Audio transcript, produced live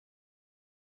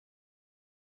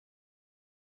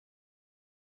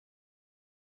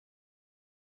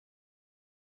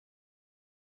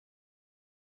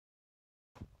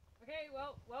Okay,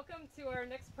 well, welcome to our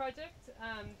next project.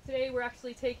 Today we're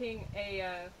actually taking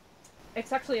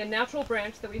it's actually a natural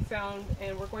branch that we found,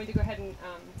 and we're going to go ahead and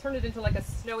turn it into like a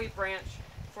snowy branch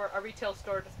for a retail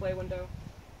store display window.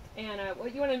 And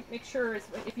what you want to make sure is,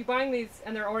 if you're buying these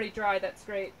and they're already dry, that's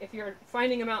great. If you're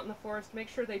finding them out in the forest, make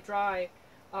sure they dry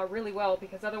really well,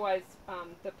 because otherwise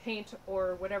the paint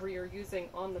or whatever you're using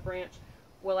on the branch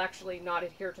will actually not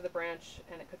adhere to the branch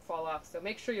and it could fall off. So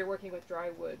make sure you're working with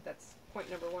dry wood. That's point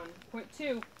number one. Point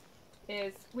two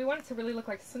is we want it to really look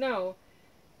like snow,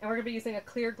 and we're going to be using a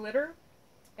clear glitter.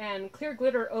 And clear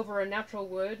glitter over a natural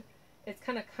wood, it's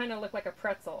kind of look like a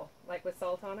pretzel, like with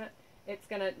salt on it. It's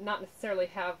going to not necessarily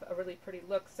have a really pretty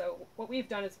look. So what we've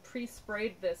done is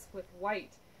pre-sprayed this with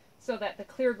white so that the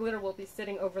clear glitter will be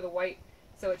sitting over the white,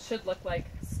 so it should look like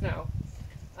snow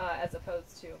as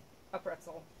opposed to a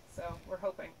pretzel. So we're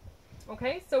hoping.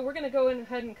 Okay, so we're going to go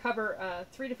ahead and cover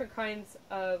 3 different kinds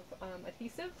of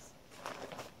adhesives.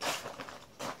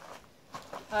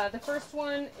 The first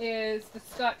one is the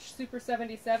Scotch Super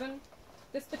 77.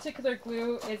 This particular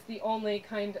glue is the only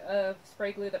kind of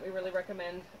spray glue that we really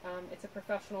recommend. It's a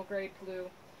professional grade glue,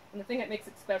 and the thing that makes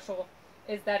it special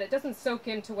is that it doesn't soak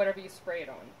into whatever you spray it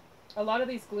on. A lot of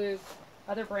these glues,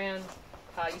 other brands,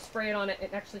 you spray it on it,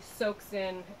 it actually soaks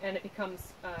in and it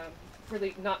becomes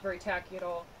really not very tacky at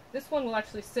all. This one will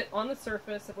actually sit on the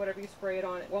surface of whatever you spray it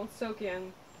on. It won't soak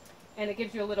in, and it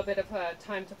gives you a little bit of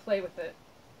time to play with it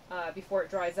before it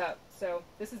dries up. So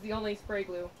this is the only spray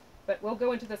glue, but we'll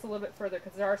go into this a little bit further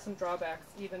because there are some drawbacks,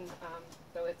 even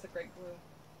though it's a great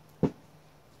glue.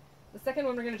 The second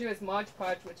one we're going to do is Mod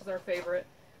Podge, which is our favorite.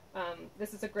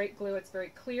 This is a great glue. It's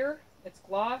very clear, it's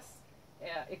gloss,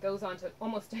 it goes onto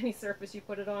almost any surface you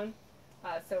put it on.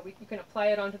 So you can apply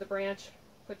it onto the branch,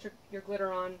 put your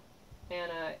glitter on, and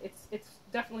it's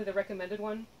definitely the recommended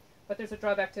one. But there's a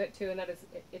drawback to it too, and that is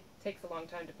it takes a long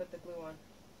time to put the glue on.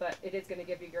 But it is going to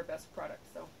give you your best product.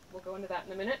 So we'll go into that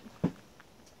in a minute.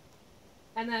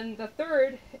 And then the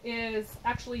third is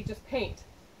actually just paint.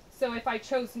 So if I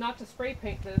chose not to spray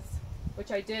paint this,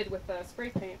 which I did with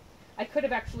spray paint, I could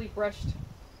have actually brushed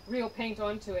real paint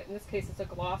onto it. In this case, it's a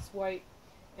gloss white,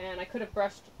 and I could have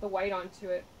brushed the white onto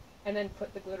it and then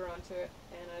put the glitter onto it.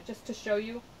 And just to show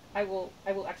you, I will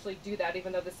actually do that.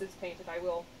 Even though this is painted, I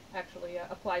will actually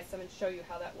apply some and show you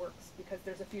how that works, because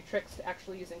there's a few tricks to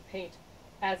actually using paint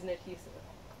as an adhesive.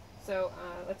 So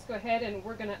let's go ahead, and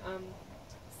we're going to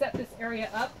set this area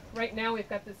up. Right now we've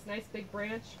got this nice big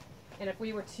branch, and if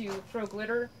we were to throw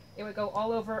glitter, it would go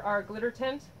all over our glitter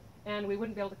tent and we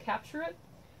wouldn't be able to capture it.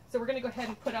 So we're going to go ahead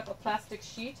and put up a plastic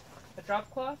sheet, a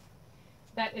drop cloth,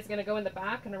 that is going to go in the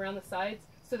back and around the sides,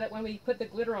 so that when we put the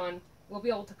glitter on, we'll be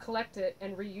able to collect it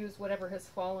and reuse whatever has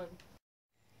fallen.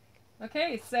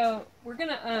 Okay, so we're going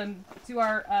to do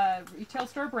our retail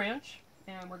store branch,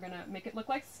 and we're going to make it look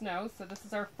like snow. So this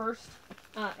is our first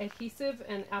adhesive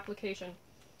and application.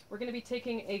 We're going to be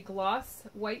taking a gloss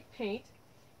white paint,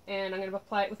 and I'm going to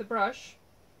apply it with a brush,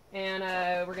 and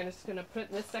we're just going to put it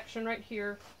in this section right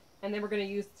here, and then we're going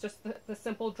to use just the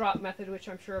simple drop method, which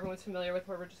I'm sure everyone's familiar with,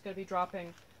 where we're just going to be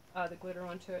dropping the glitter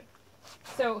onto it.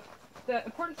 So the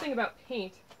important thing about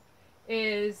paint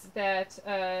is that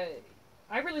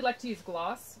I really like to use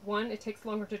gloss. One, it takes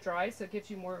longer to dry, so it gives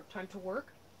you more time to work.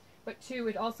 But two,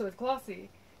 it also is glossy,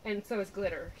 and so is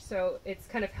glitter. So it's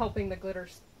kind of helping the glitter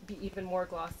be even more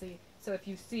glossy. So if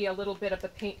you see a little bit of the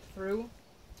paint through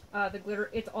the glitter,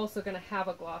 it's also going to have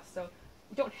a gloss. So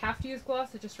you don't have to use gloss,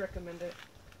 I just recommend it.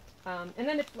 And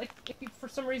then if you for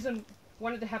some reason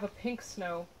wanted to have a pink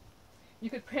snow, you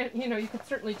could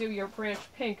certainly do your branch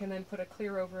pink and then put a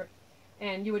clear over it,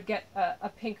 and you would get a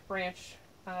pink branch.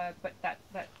 But that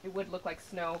it would look like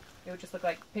snow. It would just look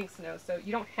like pink snow. So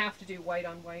you don't have to do white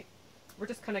on white. We're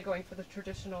just kind of going for the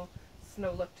traditional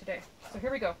snow look today. So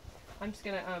here we go. I'm just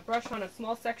going to brush on a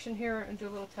small section here and do a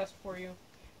little test for you.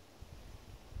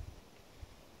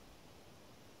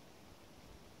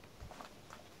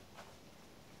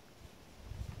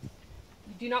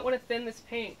 You do not want to thin this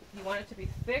paint. You want it to be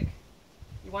thick.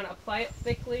 You want to apply it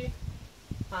thickly.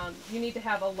 You need to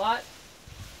have a lot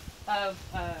of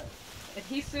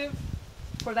adhesive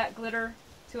for that glitter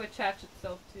to attach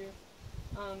itself to.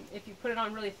 If you put it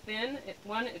on really thin,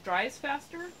 one, it dries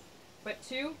faster, but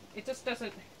two, it just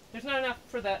doesn't, there's not enough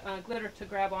for the glitter to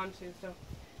grab onto, so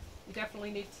you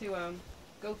definitely need to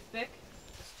go thick.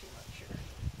 Just too much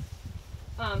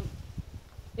here.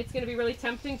 It's going to be really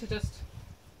tempting to just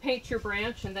paint your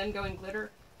branch and then go in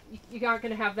glitter. You aren't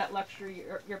going to have that luxury.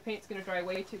 Your paint's going to dry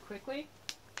way too quickly.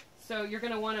 So you're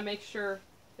going to want to make sure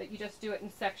that you just do it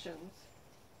in sections.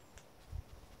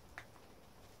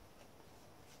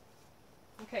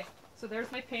 Okay, so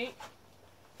there's my paint.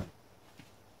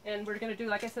 And we're going to do,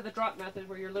 like I said, the drop method,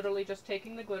 where you're literally just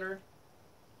taking the glitter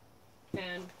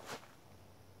and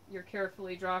you're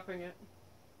carefully dropping it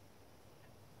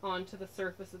onto the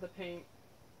surface of the paint.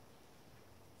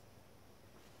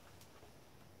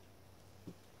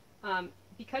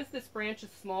 Because this branch is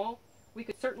small, we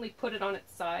could certainly put it on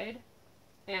its side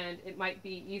and it might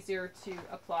be easier to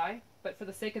apply, but for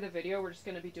the sake of the video, we're just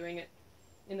going to be doing it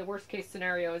in the worst case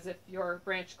scenario, as if your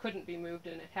branch couldn't be moved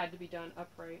and it had to be done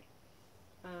upright.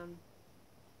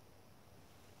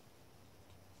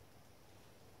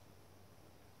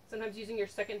 Sometimes using your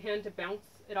second hand to bounce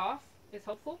it off is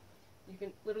helpful. You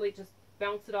can literally just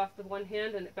bounce it off with one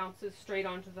hand and it bounces straight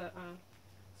onto the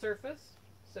surface.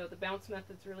 So the bounce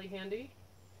method's really handy.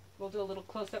 We'll do a little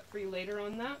close-up for you later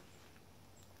on that.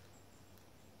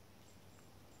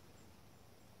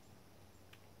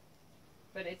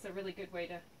 But it's a really good way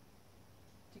to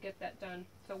get that done.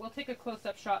 So we'll take a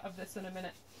close-up shot of this in a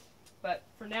minute. But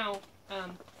for now,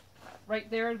 right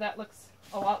there, that looks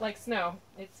a lot like snow.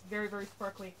 It's very, very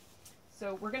sparkly.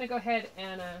 So we're going to go ahead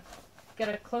and get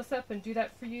a close-up and do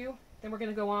that for you. Then we're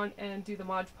going to go on and do the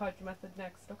Mod Podge method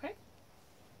next, okay?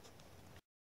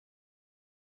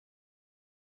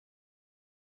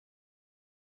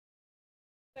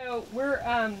 So we're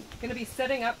going to be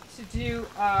setting up to do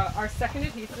our second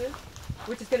adhesive,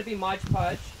 which is going to be Mod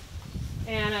Podge.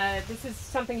 And this is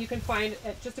something you can find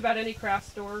at just about any craft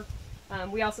store.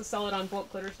 We also sell it on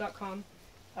bulkglitters.com.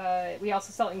 We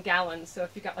also sell it in gallons, so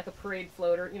if you got like a parade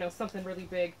float or, you know, something really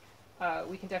big,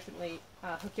 we can definitely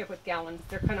hook you up with gallons.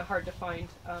 They're kind of hard to find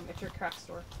at your craft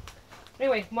store.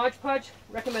 Anyway, Mod Podge,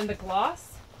 recommend the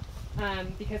gloss,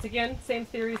 because again, same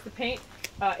theory as the paint.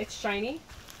 It's shiny,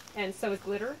 and so is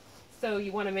glitter. So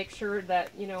you want to make sure that,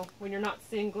 you know, when you're not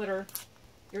seeing glitter,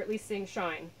 you're at least seeing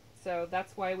shine. So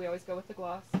that's why we always go with the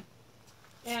gloss.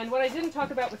 And what I didn't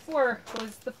talk about before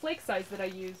was the flake size that I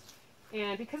used.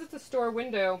 And because it's a store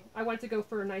window, I wanted to go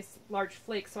for a nice large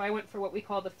flake, so I went for what we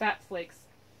call the fat flakes.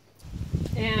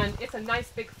 And it's a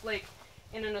nice big flake,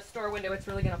 and in a store window it's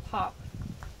really going to pop.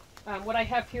 What I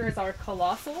have here is our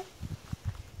Colossal,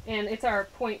 and it's our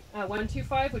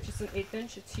 .125, which is an 1/8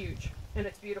 inch. It's huge, and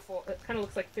it's beautiful. It kind of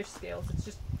looks like fish scales.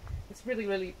 It's really,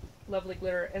 really lovely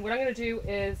glitter. And what I'm going to do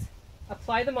is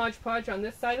apply the Mod Podge on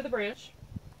this side of the branch,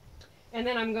 and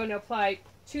then I'm going to apply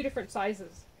 2 different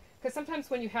sizes. Because sometimes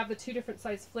when you have the 2 different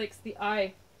size flakes, the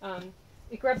eye,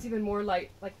 it grabs even more light,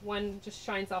 like one just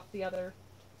shines off the other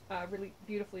really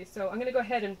beautifully. So I'm going to go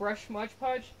ahead and brush Mod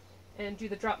Podge and do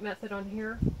the drop method on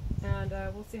here, and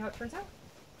we'll see how it turns out.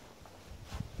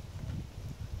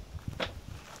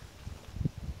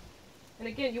 And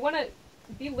again, you want to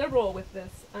be liberal with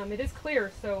this. It is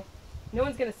clear, so no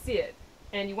one's going to see it.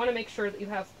 And you want to make sure that you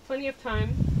have plenty of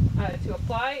time to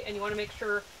apply, and you want to make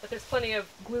sure that there's plenty of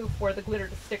glue for the glitter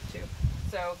to stick to.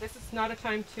 So this is not a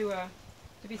time to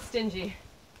be stingy.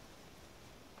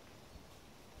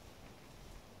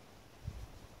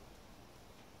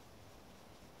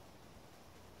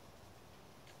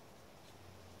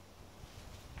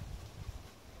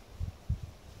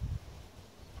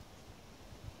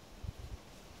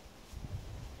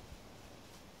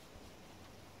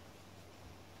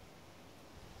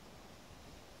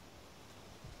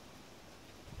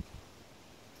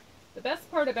 The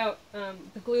best part about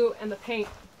the glue and the paint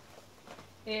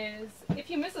is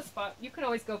if you miss a spot, you can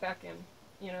always go back in.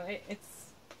 You know,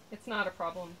 it's not a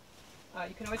problem.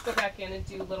 You can always go back in and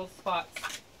do little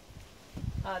spots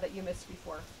that you missed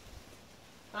before.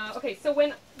 Okay, so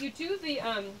when you do the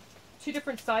 2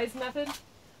 different size method,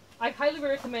 I highly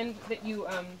recommend that you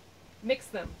mix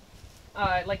them,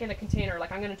 like in a container.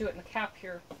 Like I'm going to do it in the cap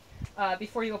here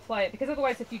before you apply it, because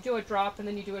otherwise if you do a drop and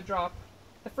then you do a drop,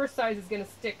 the first size is going to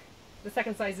stick. The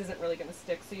second size isn't really going to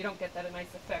stick, so you don't get that a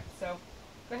nice effect. So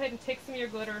go ahead and take some of your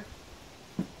glitter,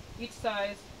 each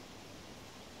size,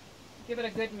 give it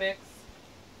a good mix,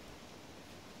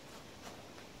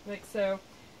 like so,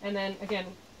 and then again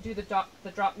do the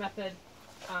drop method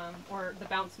or the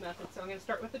bounce method. So I'm going to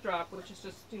start with the drop, which is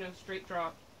just, you know, straight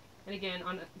drop. And again,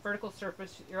 on a vertical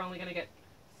surface, you're only going to get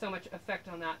so much effect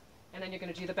on that. And then you're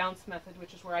going to do the bounce method,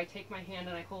 which is where I take my hand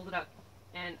and I hold it up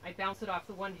and I bounce it off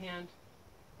the one hand,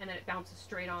 and then it bounces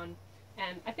straight on.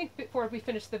 And I think before we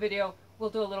finish the video, we'll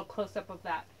do a little close-up of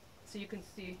that so you can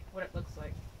see what it looks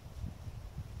like.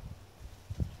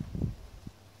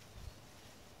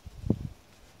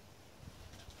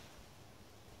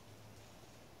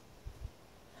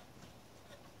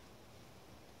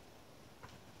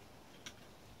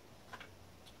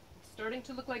 It's starting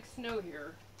to look like snow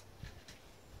here.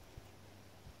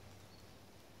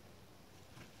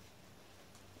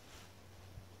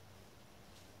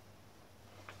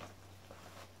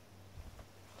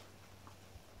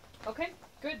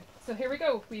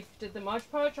 So we did the Mod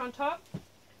Podge on top.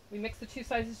 We mixed the two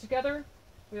sizes together.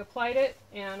 We applied it,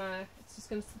 and it's just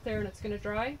going to sit there and it's going to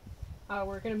dry.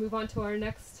 We're going to move on to our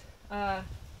next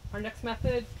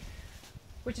method,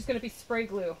 which is going to be spray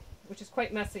glue, which is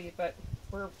quite messy, but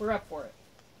we're up for it.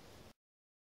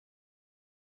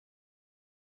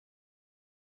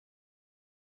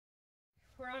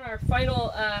 We're on our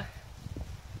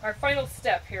final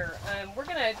step here. We're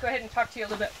going to go ahead and talk to you a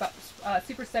little bit about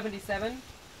Super 77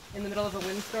 in the middle of a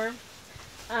windstorm.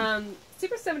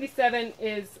 Super 77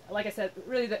 is, like I said,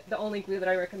 really the only glue that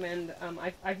I recommend.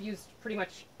 I've used pretty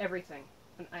much everything,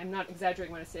 and I'm not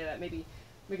exaggerating when I say that. Maybe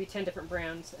 10 different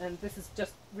brands, and this is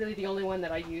just really the only one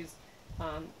that I use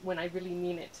when I really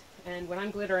mean it. And when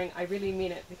I'm glittering, I really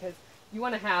mean it, because you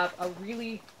want to have a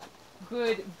really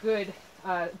good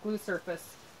glue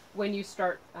surface when you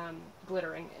start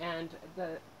glittering, and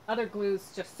the other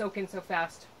glues just soak in so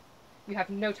fast you have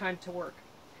no time to work.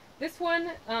 This one,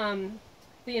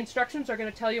 the instructions are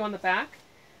going to tell you on the back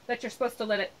that you're supposed to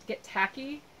let it get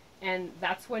tacky, and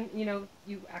that's when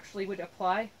you actually would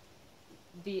apply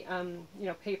the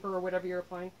paper or whatever you're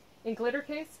applying. In glitter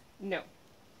case, no.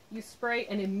 You spray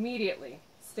and immediately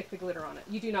stick the glitter on it.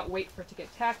 You do not wait for it to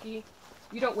get tacky.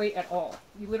 You don't wait at all.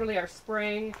 You literally are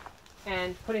spraying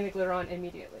and putting the glitter on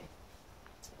immediately.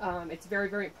 It's very,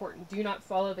 very important. Do not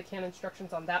follow the can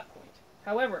instructions on that point.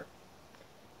 However,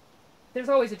 there's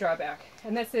always a drawback,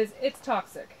 and this is it's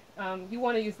toxic. You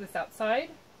want to use this outside.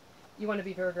 You want to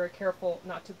be very, very careful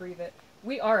not to breathe it.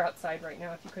 We are outside right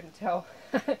now, if you couldn't tell.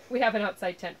 We have an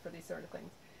outside tent for these sort of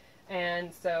things.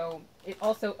 And so it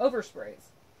also oversprays.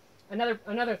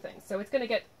 Another thing. So it's going to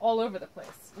get all over the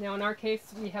place. Now in our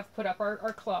case, we have put up our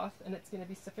cloth, and it's going to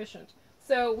be sufficient.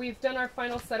 So we've done our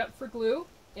final setup for glue,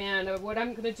 and what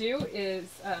I'm going to do is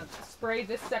spray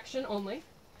this section only.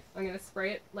 I'm going to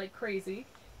spray it like crazy,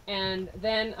 and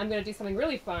then I'm going to do something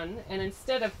really fun, and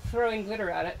instead of throwing glitter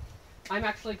at it, I'm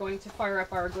actually going to fire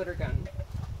up our glitter gun,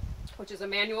 which is a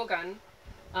manual gun.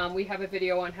 We have a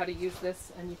video on how to use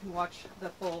this, and you can watch the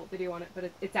full video on it, but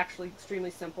it's actually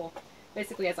extremely simple.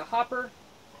 Basically, as a hopper,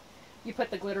 you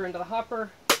put the glitter into the hopper,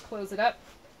 close it up,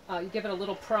 you give it a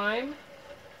little prime,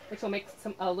 which will make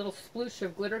a little sploosh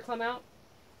of glitter come out,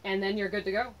 and then you're good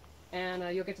to go.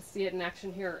 And you'll get to see it in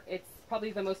action here. It's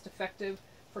probably the most effective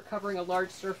for covering a large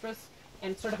surface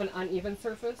and sort of an uneven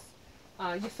surface.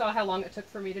 You saw how long it took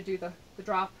for me to do the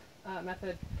drop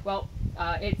method. Well,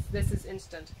 this is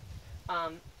instant.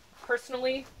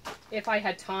 Personally, if I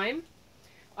had time,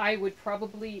 I would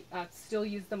probably still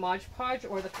use the Mod Podge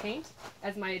or the paint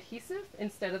as my adhesive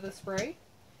instead of the spray.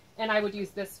 And I would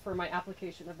use this for my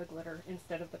application of the glitter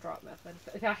instead of the drop method,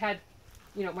 if I had,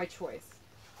 my choice.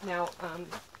 Now,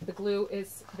 the glue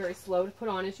is very slow to put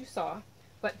on, as you saw,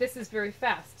 but this is very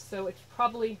fast, so it's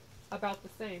probably about the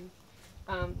same.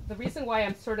 The reason why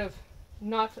I'm sort of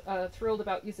not thrilled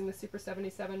about using the Super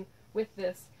 77 with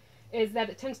this is that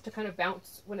it tends to kind of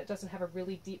bounce when it doesn't have a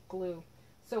really deep glue.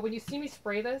 So when you see me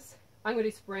spray this, I'm going to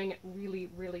be spraying it really,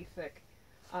 really thick,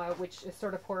 which is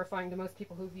sort of horrifying to most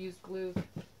people who've used glue,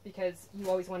 because you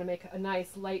always want to make a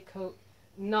nice light coat,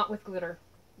 not with glitter.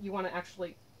 You want to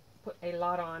actually put a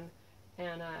lot on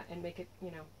and make it,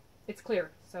 it's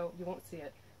clear, so you won't see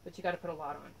it, but you got to put a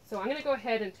lot on. So I'm going to go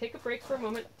ahead and take a break for a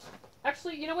moment.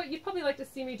 Actually, you know what? You'd probably like to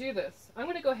see me do this. I'm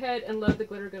going to go ahead and load the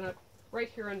glitter gun up right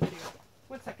here on video.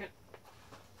 1 second.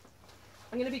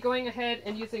 I'm going to be going ahead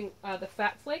and using the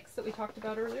fat flakes that we talked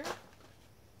about earlier.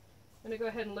 I'm going to go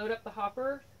ahead and load up the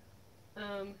hopper.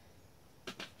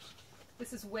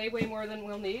 This is way, way more than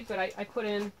we'll need, but I put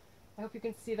in, I hope you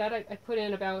can see that, I put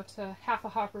in about half a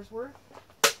hopper's worth.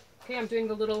 Okay, I'm doing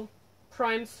the little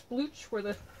prime splooch where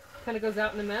the kind of goes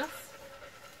out in a mess.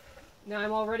 Now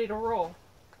I'm all ready to roll.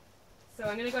 So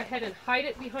I'm going to go ahead and hide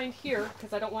it behind here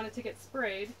because I don't want it to get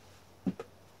sprayed.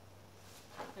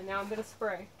 And now I'm going to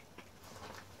spray.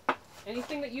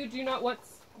 Anything that you do not want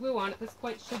glue on at this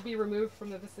point should be removed from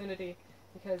the vicinity,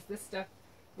 because this stuff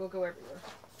will go everywhere.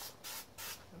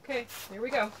 Okay, here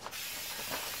we go.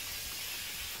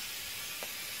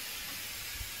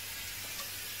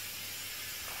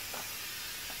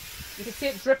 You can see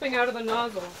it dripping out of the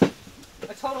nozzle.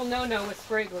 A total no-no with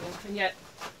spray glue, and yet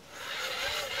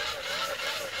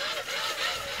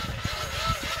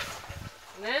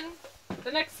and then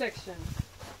the next section.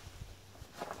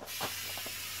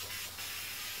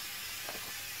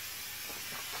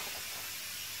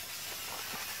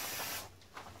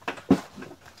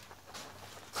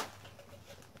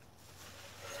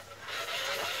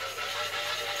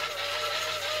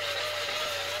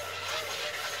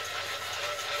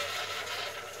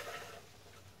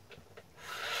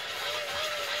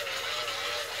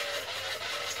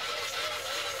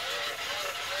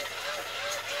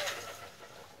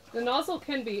 The nozzle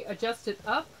can be adjusted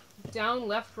up, down,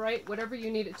 left, right, whatever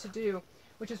you need it to do,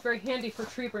 which is very handy for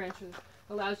tree branches.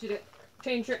 Allows you to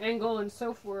change your angle and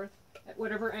so forth at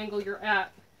whatever angle you're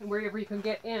at and wherever you can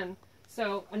get in.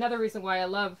 So another reason why I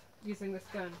love using this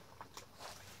gun.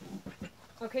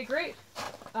 Okay, great.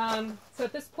 So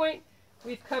at this point,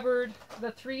 we've covered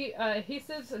the 3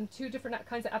 adhesives and 2 different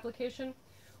kinds of application.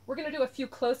 We're going to do a few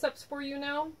close-ups for you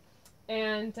now,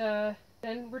 and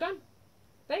then we're done.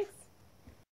 Thanks.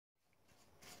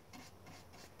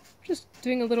 Just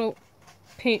doing a little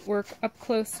paint work up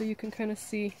close so you can kind of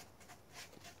see.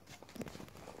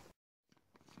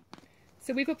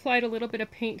 So we've applied a little bit of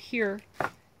paint here,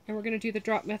 and we're going to do the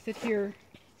drop method here.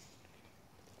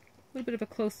 A little bit of a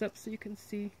close-up so you can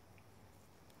see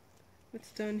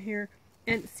what's done here.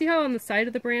 And see how on the side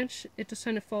of the branch it just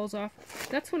kind of falls off?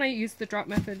 That's when I use the drop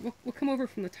method. We'll come over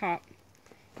from the top,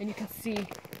 and you can see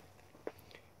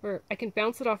where I can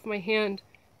bounce it off my hand,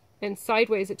 and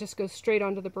sideways it just goes straight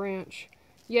onto the branch.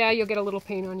 Yeah, you'll get a little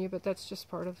paint on you, but that's just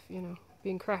part of, you know,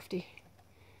 being crafty.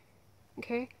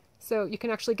 Okay, so you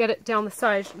can actually get it down the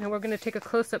side. Now we're going to take a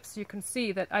close-up so you can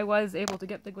see that I was able to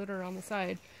get the glitter on the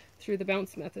side through the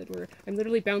bounce method, where I'm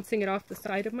literally bouncing it off the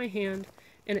side of my hand,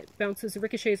 and it bounces,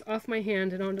 ricochets off my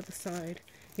hand and onto the side.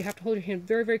 You have to hold your hand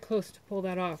very, very close to pull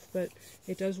that off, but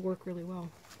it does work really well.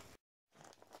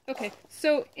 Okay,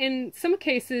 so in some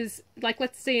cases, like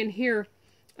let's say in here,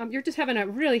 you're just having a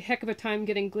really heck of a time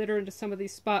getting glitter into some of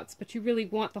these spots, but you really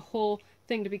want the whole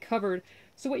thing to be covered.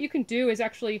 So what you can do is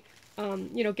actually,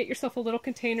 you know, get yourself a little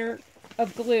container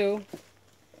of glue,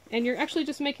 and you're actually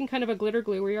just making kind of a glitter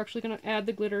glue, where you're actually going to add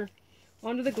the glitter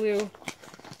onto the glue,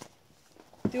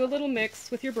 do a little mix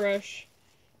with your brush,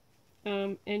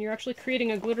 and you're actually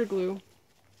creating a glitter glue,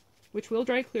 which will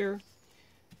dry clear,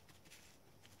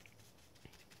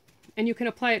 and you can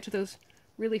apply it to those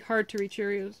really hard to reach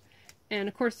areas. And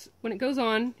of course, when it goes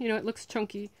on, you know, it looks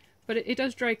chunky, but it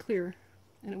does dry clear,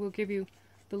 and it will give you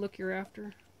the look you're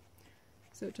after.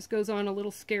 So it just goes on a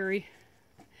little scary.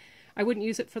 I wouldn't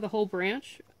use it for the whole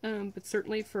branch, but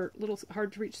certainly for little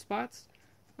hard to reach spots,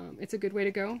 it's a good way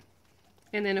to go.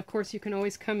 And then of course you can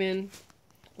always come in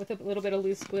with a little bit of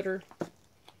loose glitter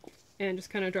and just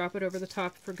kind of drop it over the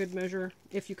top for good measure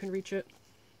if you can reach it.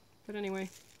 But anyway,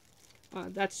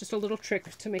 that's just a little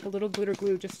trick to make a little glitter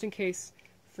glue just in case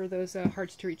for those hard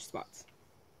to reach spots.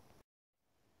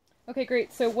 Okay,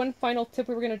 great. So one final tip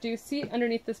we were going to do, see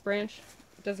underneath this branch,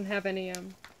 it doesn't have any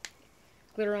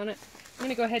glitter on it. I'm going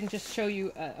to go ahead and just show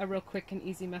you a real quick and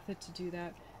easy method to do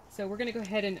that. So we're going to go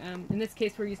ahead and, in this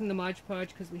case we're using the Mod Podge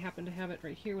because we happen to have it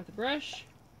right here with a brush.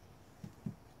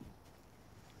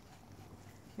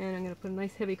 And I'm going to put a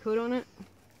nice heavy coat on it.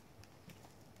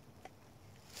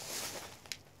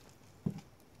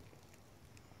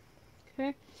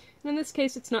 Okay. And in this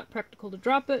case, it's not practical to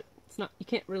drop it. It's not. You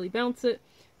can't really bounce it.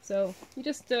 So you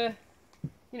just, you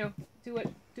know, do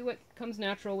what comes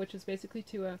natural, which is basically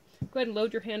to go ahead and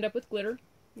load your hand up with glitter,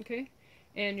 okay,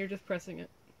 and you're just pressing it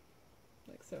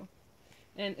like so.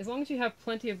 And as long as you have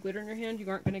plenty of glitter in your hand, you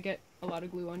aren't going to get a lot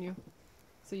of glue on you,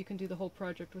 so you can do the whole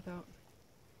project without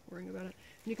worrying about it.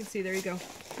 And you can see, there you go.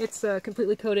 It's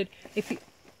completely coated. If you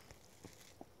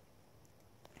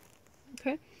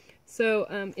okay.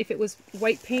 So if it was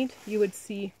white paint, you would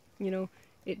see, you know,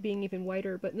 it being even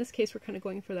whiter. But in this case, we're kind of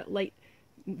going for that light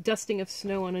dusting of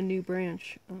snow on a new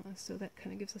branch. So that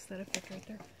kind of gives us that effect right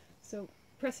there. So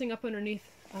pressing up underneath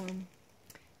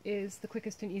is the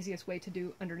quickest and easiest way to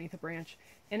do underneath a branch.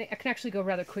 And it can actually go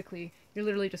rather quickly. You're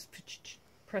literally just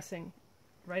pressing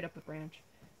right up a branch.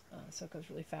 So it goes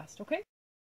really fast. Okay?